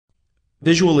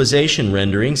Visualization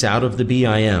renderings out of the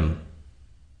BIM.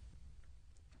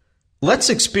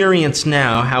 Let's experience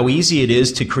now how easy it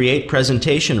is to create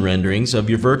presentation renderings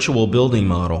of your virtual building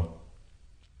model.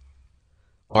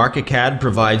 ArchiCAD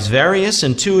provides various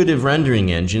intuitive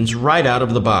rendering engines right out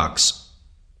of the box.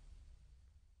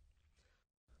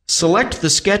 Select the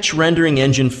Sketch rendering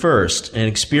engine first and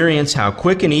experience how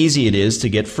quick and easy it is to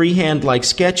get freehand-like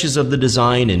sketches of the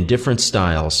design in different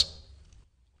styles.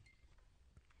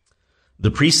 The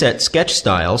preset sketch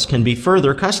styles can be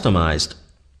further customized.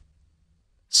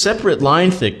 Separate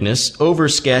line thickness,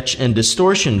 oversketch, and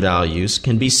distortion values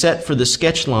can be set for the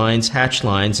sketch lines, hatch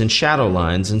lines, and shadow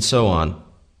lines, and so on.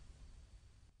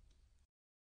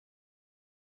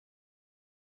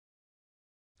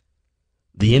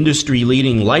 The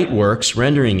industry-leading Lightworks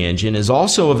Rendering engine is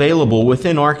also available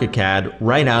within ArchiCAD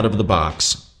right out of the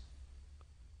box.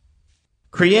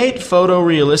 Create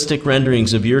photorealistic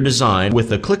renderings of your design with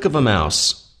the click of a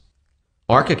mouse.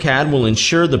 ArchiCAD will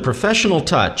ensure the professional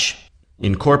touch,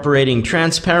 incorporating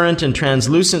transparent and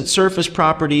translucent surface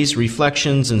properties,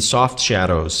 reflections, and soft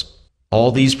shadows.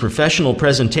 All these professional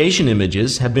presentation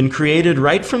images have been created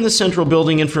right from the central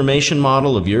building information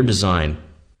model of your design.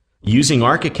 Using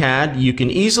ArchiCAD, you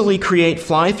can easily create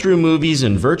fly-through movies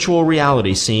and virtual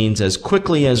reality scenes as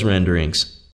quickly as renderings.